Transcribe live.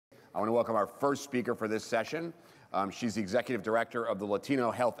I want to welcome our first speaker for this session. She's the Executive Director of the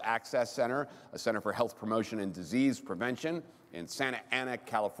Latino Health Access Center, a center for health promotion and disease prevention in Santa Ana,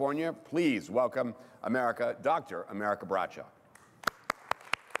 California. Please welcome Dr. America Bracho.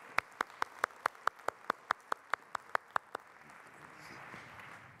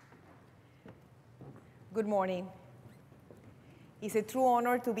 Good morning. It's a true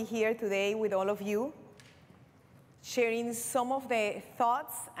honor to be here today with all of you, sharing some of the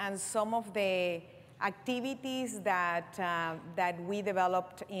thoughts and some of the activities that we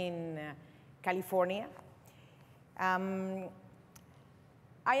developed in California. I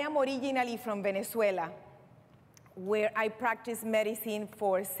am originally from Venezuela, where I practiced medicine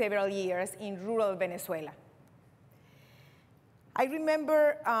for several years in rural Venezuela. I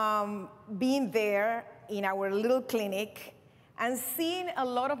remember being there in our little clinic and seeing a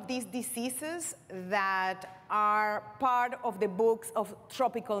lot of these diseases that are part of the books of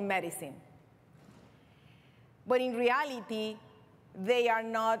tropical medicine. But in reality, they are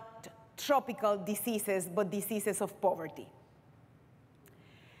not tropical diseases, but diseases of poverty.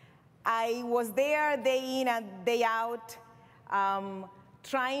 I was there day in and day out,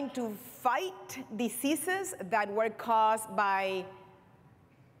 trying to fight diseases that were caused by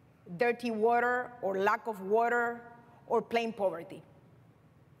dirty water or lack of water or plain poverty.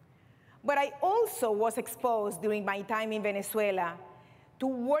 But I also was exposed during my time in Venezuela to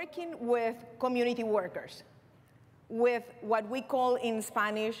working with community workers, with what we call in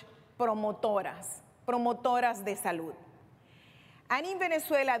Spanish promotoras de salud. And in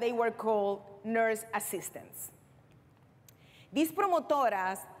Venezuela, they were called nurse assistants. These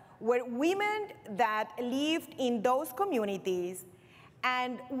promotoras were women that lived in those communities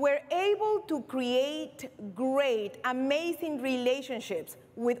and were able to create great, amazing relationships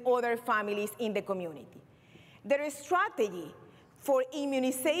with other families in the community. Their strategy for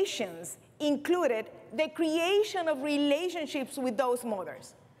immunizations included the creation of relationships with those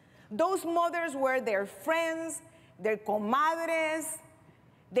mothers. Those mothers were their friends, their comadres,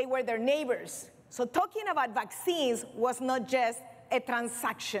 they were their neighbors. So talking about vaccines was not just a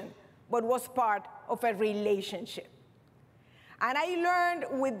transaction, but was part of a relationship. And I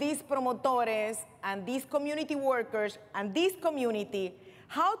learned with these promotores and these community workers and this community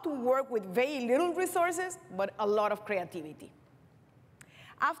how to work with very little resources, but a lot of creativity.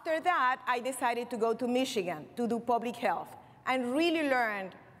 After that, I decided to go to Michigan to do public health and really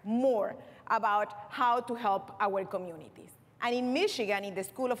learned more about how to help our communities. And in Michigan, in the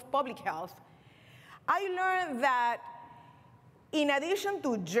School of Public Health, I learned that in addition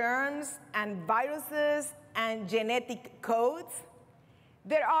to germs and viruses and genetic codes,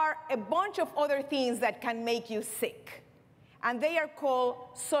 there are a bunch of other things that can make you sick, and they are called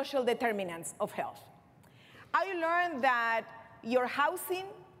social determinants of health. I learned that your housing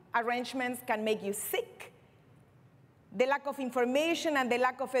arrangements can make you sick, the lack of information and the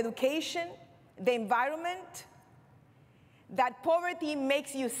lack of education, the environment, that poverty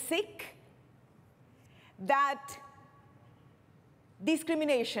makes you sick, that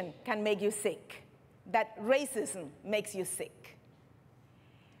discrimination can make you sick, that racism makes you sick.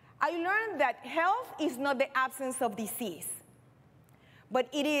 I learned that health is not the absence of disease, but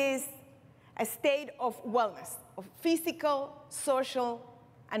it is a state of wellness, of physical, social,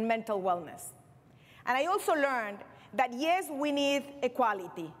 and mental wellness. And I also learned that yes, we need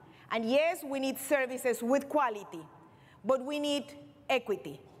equality, and yes, we need services with quality, but we need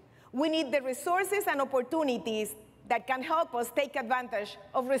equity. We need the resources and opportunities that can help us take advantage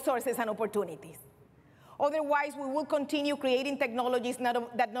of resources and opportunities. Otherwise, we will continue creating technologies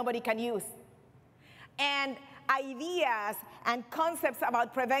that nobody can use, and ideas and concepts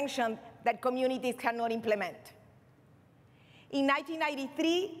about prevention that communities cannot implement. In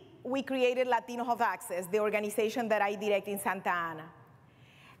 1993, we created Latino Health Access, the organization that I direct in Santa Ana.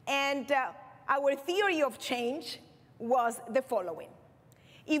 And our theory of change was the following.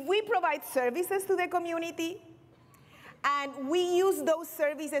 If we provide services to the community, and we use those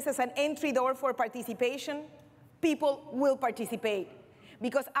services as an entry door for participation, people will participate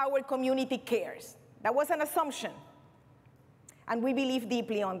because our community cares. That was an assumption, and we believe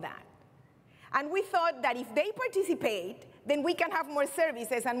deeply on that. And we thought that if they participate, then we can have more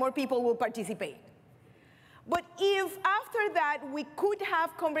services and more people will participate. But if after that we could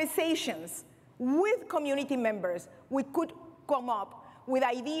have conversations with community members, we could come up with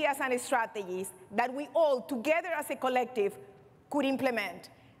ideas and strategies that we all, together as a collective, could implement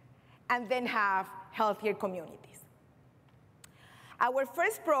and then have healthier communities. Our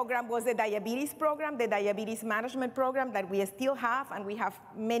first program was the diabetes program, the diabetes management program that we still have, and we have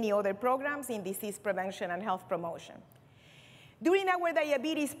many other programs in disease prevention and health promotion. During our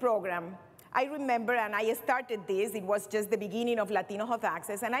diabetes program, I remember, and I started this, it was just the beginning of Latino Health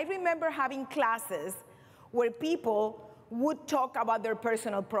Access, and I remember having classes where people would talk about their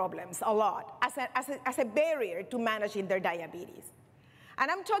personal problems a lot as a barrier to managing their diabetes.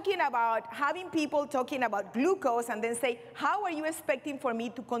 And I'm talking about having people talking about glucose and then say, how are you expecting for me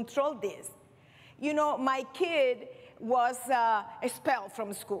to control this? You know, my kid was expelled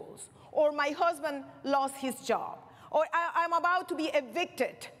from schools, or my husband lost his job, or I'm about to be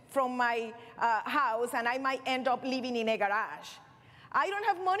evicted from my house and I might end up living in a garage. I don't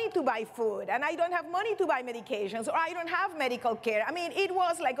have money to buy food, and I don't have money to buy medications, or I don't have medical care. I mean, it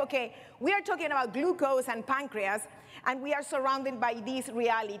was like, okay, we are talking about glucose and pancreas, and we are surrounded by this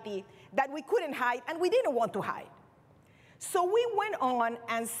reality that we couldn't hide, and we didn't want to hide. So we went on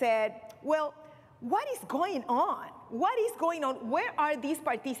and said, well, what is going on? What is going on? Where are these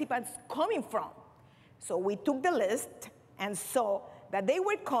participants coming from? So we took the list and saw that they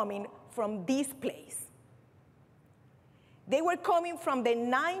were coming from this place. They were coming from the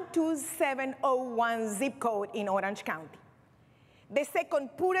 92701 zip code in Orange County, the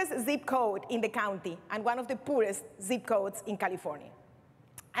second poorest zip code in the county, and one of the poorest zip codes in California.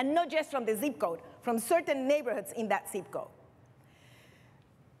 And not just from the zip code, from certain neighborhoods in that zip code.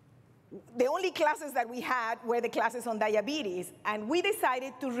 The only classes that we had were the classes on diabetes, and we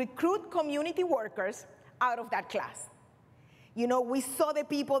decided to recruit community workers out of that class. You know, we saw the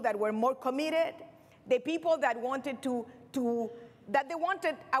people that were more committed, the people that wanted that they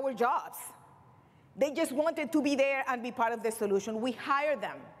wanted our jobs. They just wanted to be there and be part of the solution. We hired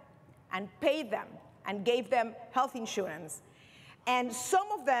them and paid them and gave them health insurance. And some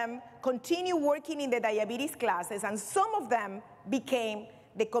of them continue working in the diabetes classes, and some of them became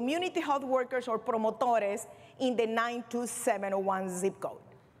the community health workers or promotores in the 92701 zip code.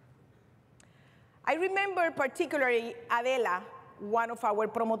 I remember particularly Adela, one of our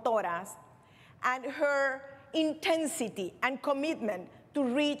promotoras, and her intensity and commitment to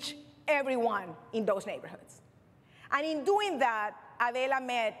reach everyone in those neighborhoods. And in doing that, Adela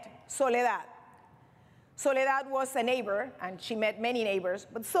met Soledad. Soledad was a neighbor, and she met many neighbors,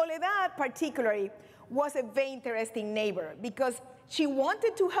 but Soledad particularly was a very interesting neighbor because she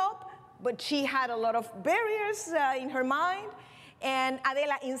wanted to help, but she had a lot of barriers in her mind, and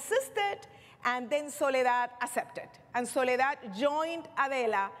Adela insisted, and then Soledad accepted. And Soledad joined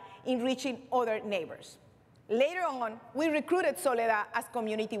Adela in reaching other neighbors. Later on, we recruited Soledad as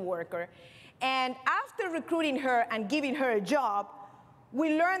community worker. And after recruiting her and giving her a job,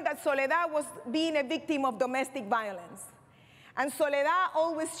 we learned that Soledad was being a victim of domestic violence. And Soledad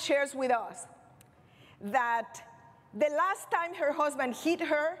always shares with us that the last time her husband hit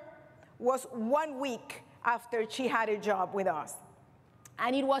her was 1 week after she had a job with us.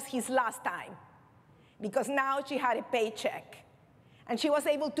 And it was his last time, because now she had a paycheck. And she was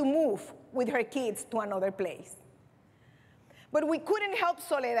able to move with her kids to another place. But we couldn't help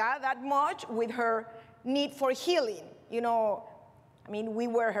Soledad that much with her need for healing. You know, I mean, we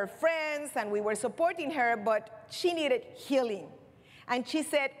were her friends and we were supporting her, but she needed healing. And she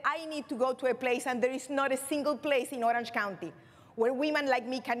said, I need to go to a place, and there is not a single place in Orange County where women like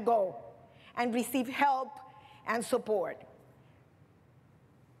me can go and receive help and support.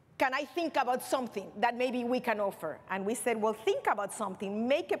 Can I think about something that maybe we can offer? And we said, well, think about something,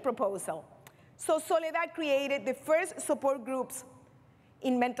 make a proposal. So Soledad created the first support groups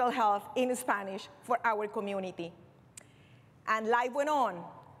in mental health in Spanish for our community. And life went on.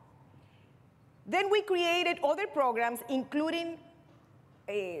 Then we created other programs, including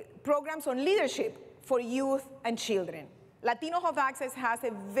programs on leadership for youth and children. Latino Health Access has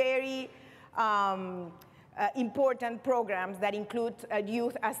a very important programs that include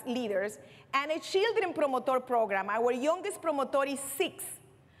youth as leaders, and a children promotor program. Our youngest promotor is 6.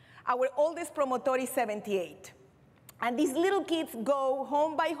 Our oldest promotor is 78. And these little kids go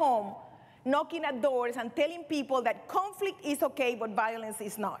home by home, knocking at doors and telling people that conflict is okay, but violence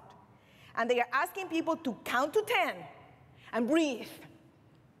is not. And they are asking people to count to 10 and breathe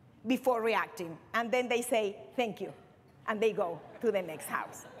before reacting. And then they say, thank you, and they go to the next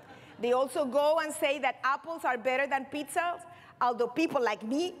house. They also go and say that apples are better than pizzas, although people like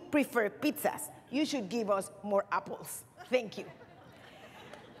me prefer pizzas. You should give us more apples. Thank you.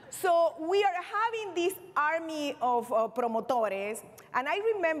 So we are having this army of promotores, and I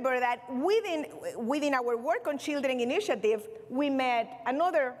remember that within our Work on Children initiative, we met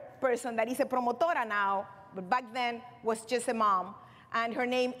another person that is a promotora now, but back then was just a mom, and her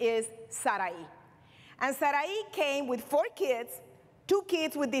name is Sarai. And Sarai came with 4 kids, 2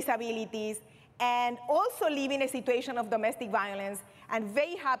 kids with disabilities, and also living a situation of domestic violence, and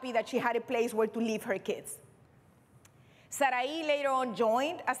very happy that she had a place where to leave her kids. Sarai later on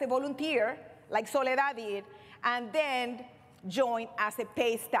joined as a volunteer, like Soledad did, and then joined as a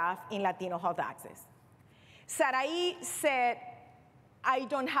paid staff in Latino Health Access. Sarai said, I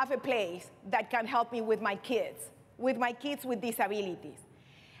don't have a place that can help me with my kids with disabilities.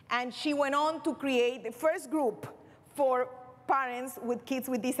 And she went on to create the first group for parents with kids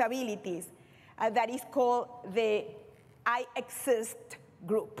with disabilities that is called the I Exist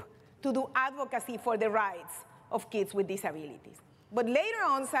group, to do advocacy for the rights of kids with disabilities. But later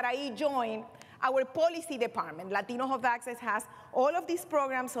on, Sarai joined our policy department. Latino Health Access has all of these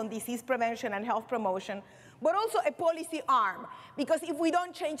programs on disease prevention and health promotion, but also a policy arm, because if we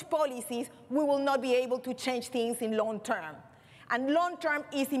don't change policies, we will not be able to change things in long term. And long term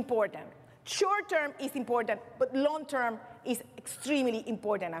is important. Short term is important, but long term is extremely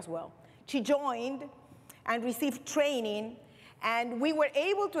important as well. She joined and received training, and we were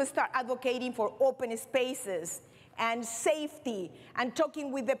able to start advocating for open spaces and safety and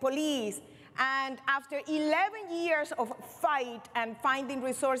talking with the police. And after 11 years of fight and finding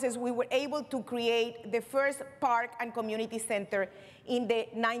resources, we were able to create the first park and community center in the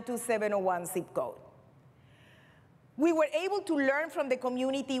 92701 zip code. We were able to learn from the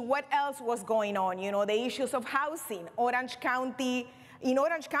community what else was going on, you know, the issues of housing. Orange County, in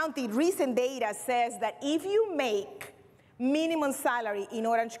Orange County, recent data says that if you make minimum salary in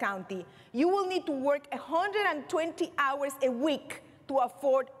Orange County, you will need to work 120 hours a week to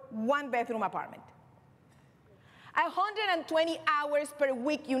afford one-bedroom apartment. 120 hours per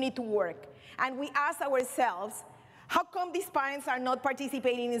week you need to work. And we ask ourselves, how come these parents are not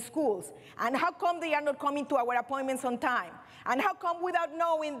participating in schools? And how come they are not coming to our appointments on time? And how come without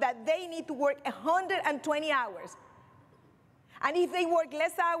knowing that they need to work 120 hours? And if they work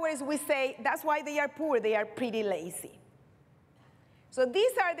less hours, we say, that's why they are poor, they are pretty lazy. So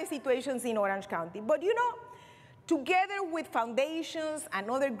these are the situations in Orange County. But you know, together with foundations and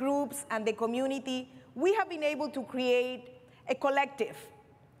other groups and the community, we have been able to create a collective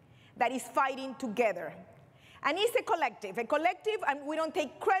that is fighting together. And it's a collective, and we don't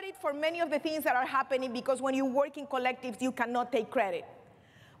take credit for many of the things that are happening, because when you work in collectives, you cannot take credit.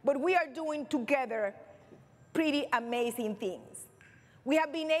 But we are doing together pretty amazing things. We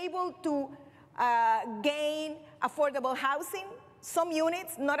have been able to gain affordable housing, some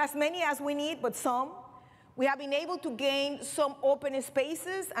units, not as many as we need, but some. We have been able to gain some open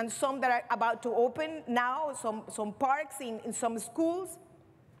spaces and some that are about to open now, some parks in some schools.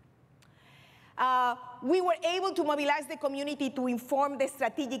 We were able to mobilize the community to inform the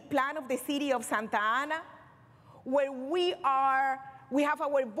strategic plan of the city of Santa Ana, where we have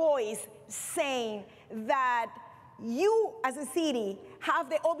our voice saying that you as a city have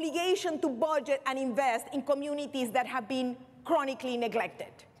the obligation to budget and invest in communities that have been chronically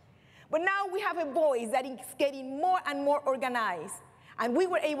neglected. But now we have a voice that is getting more and more organized, and we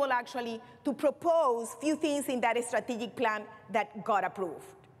were able actually to propose few things in that strategic plan that got approved.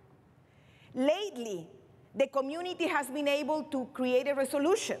 Lately, the community has been able to create a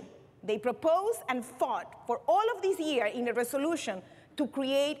resolution. They proposed and fought for all of this year in a resolution to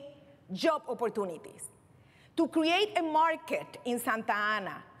create job opportunities, to create a market in Santa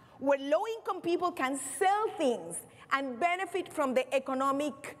Ana where low-income people can sell things and benefit from the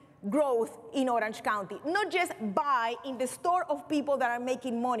economic growth in Orange County. Not just buy in the store of people that are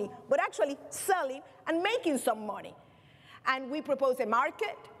making money, but actually selling and making some money. And we propose a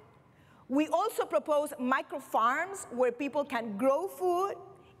market. We also propose micro-farms where people can grow food,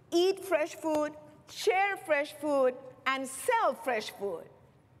 eat fresh food, share fresh food, and sell fresh food.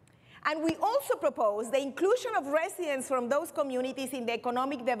 And we also propose the inclusion of residents from those communities in the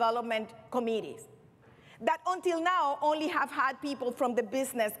economic development committees that until now only have had people from the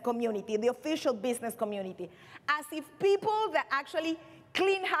business community, the official business community, as if people that actually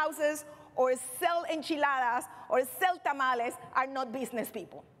clean houses or sell enchiladas or sell tamales are not business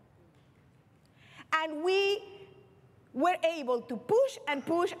people. And we were able to push and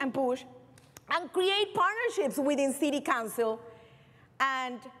push and push and create partnerships within City Council,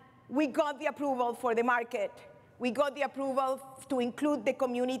 and we got the approval for the market. We got the approval to include the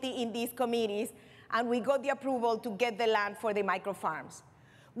community in these committees, and we got the approval to get the land for the micro-farms.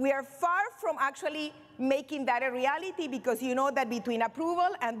 We are far from actually making that a reality, because you know that between approval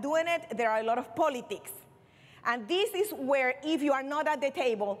and doing it, there are a lot of politics. And this is where, if you are not at the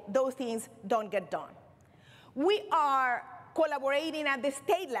table, those things don't get done. We are collaborating at the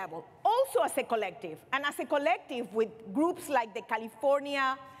state level, also as a collective, and as a collective with groups like the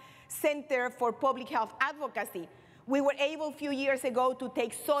California Center for Public Health Advocacy. We were able a few years ago to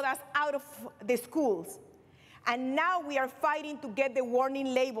take sodas out of the schools. And now we are fighting to get the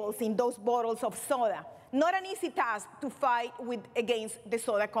warning labels in those bottles of soda Not an easy task to fight against the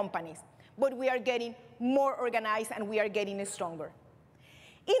soda companies, but we are getting more organized and we are getting stronger.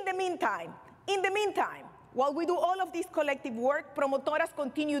 In the meantime, while we do all of this collective work, promotoras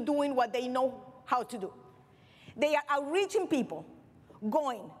continue doing what they know how to do. They are outreaching people,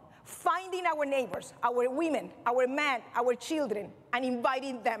 going, finding our neighbors, our women, our men, our children, and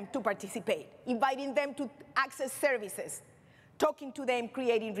inviting them to participate, inviting them to access services, talking to them,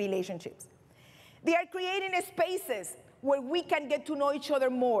 creating relationships. They are creating spaces where we can get to know each other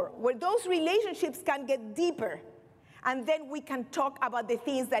more, where those relationships can get deeper, and then we can talk about the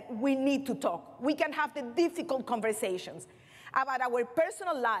things that we need to talk. We can have the difficult conversations about our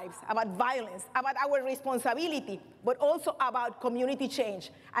personal lives, about violence, about our responsibility, but also about community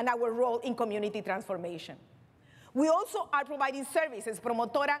change and our role in community transformation. We also are providing services.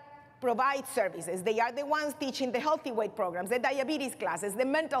 Promotora provides services. They are the ones teaching the healthy weight programs, the diabetes classes, the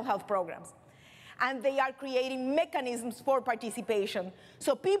mental health programs. And they are creating mechanisms for participation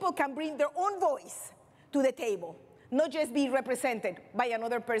so people can bring their own voice to the table, not just be represented by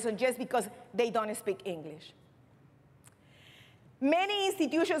another person just because they don't speak English. Many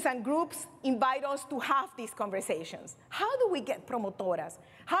institutions and groups invite us to have these conversations. How do we get promotoras?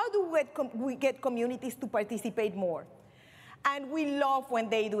 How do we get communities to participate more? And we love when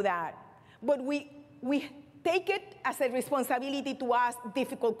they do that. But we take it as a responsibility to ask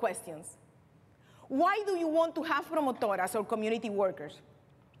difficult questions. Why do you want to have promotoras or community workers?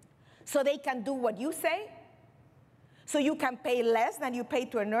 So they can do what you say? So you can pay less than you pay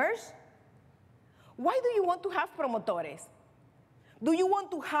to a nurse? Why do you want to have promotores? Do you want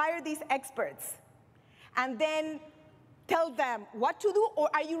to hire these experts and then tell them what to do, or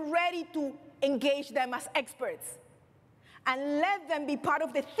are you ready to engage them as experts and let them be part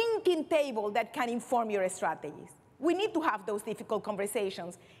of the thinking table that can inform your strategies? We need to have those difficult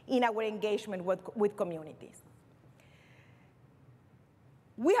conversations in our engagement with communities.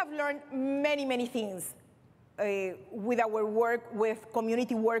 We have learned many, many things with our work with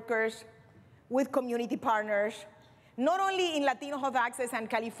community workers, with community partners, not only in Latino Health Access and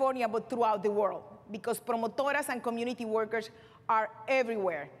California, but throughout the world, because promotoras and community workers are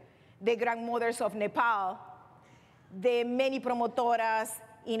everywhere. The grandmothers of Nepal, the many promotoras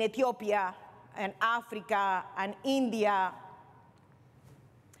in Ethiopia and Africa and India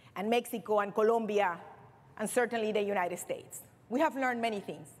and Mexico and Colombia, and certainly the United States. We have learned many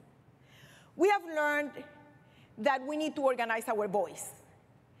things. We have learned that we need to organize our voice,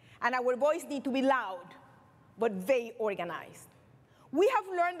 and our voice needs to be loud, but very organized. We have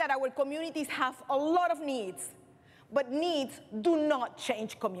learned that our communities have a lot of needs, but needs do not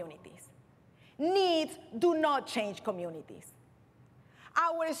change communities. Needs do not change communities.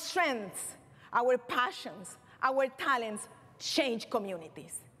 Our strengths, our passions, our talents change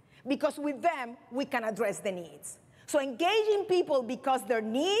communities, because with them, we can address the needs. So engaging people because their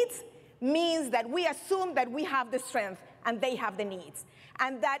needs means that we assume that we have the strength and they have the needs.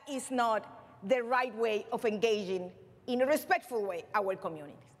 And that is not the right way of engaging in a respectful way our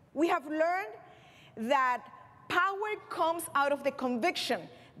communities. We have learned that power comes out of the conviction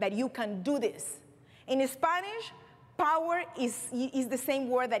that you can do this. In Spanish, power is the same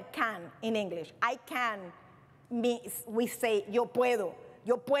word that can in English. I can, we say, yo puedo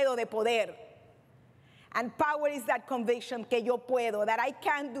de poder. And power is that conviction, que yo puedo, that I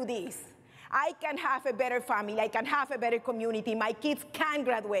can do this. I can have a better family, I can have a better community, my kids can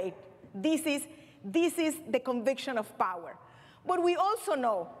graduate. This is the conviction of power. But we also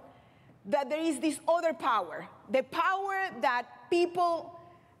know that there is this other power, the power that people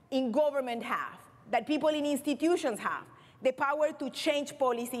in government have, that people in institutions have, the power to change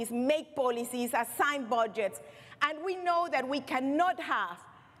policies, make policies, assign budgets. And we know that we cannot have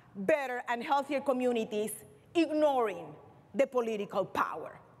better and healthier communities ignoring the political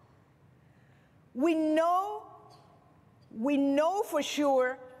power. We know for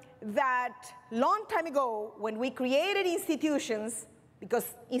sure that long time ago, when we created institutions,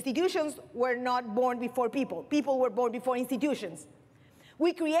 because institutions were not born before people, people were born before institutions.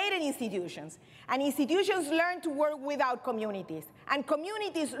 We created institutions, and institutions learned to work without communities, and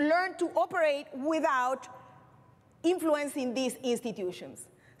communities learned to operate without influencing these institutions.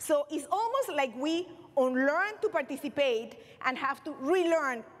 So it's almost like we unlearn to participate and have to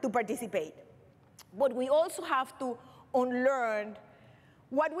relearn to participate. But we also have to unlearn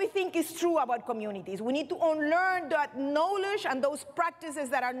what we think is true about communities. We need to unlearn that knowledge and those practices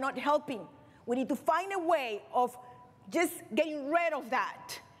that are not helping. We need to find a way of just getting rid of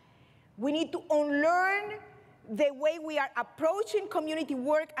that. We need to unlearn the way we are approaching community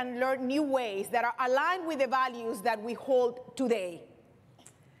work and learn new ways that are aligned with the values that we hold today.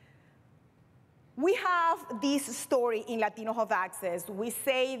 We have this story in Latino Health Access. We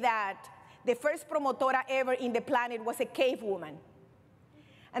say that the first promotora ever in the planet was a cave woman.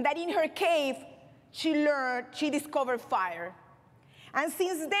 And that in her cave, she discovered fire. And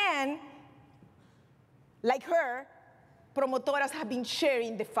since then, like her, promotoras have been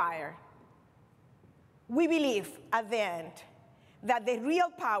sharing the fire. We believe at the end that the real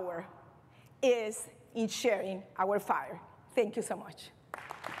power is in sharing our fire. Thank you so much.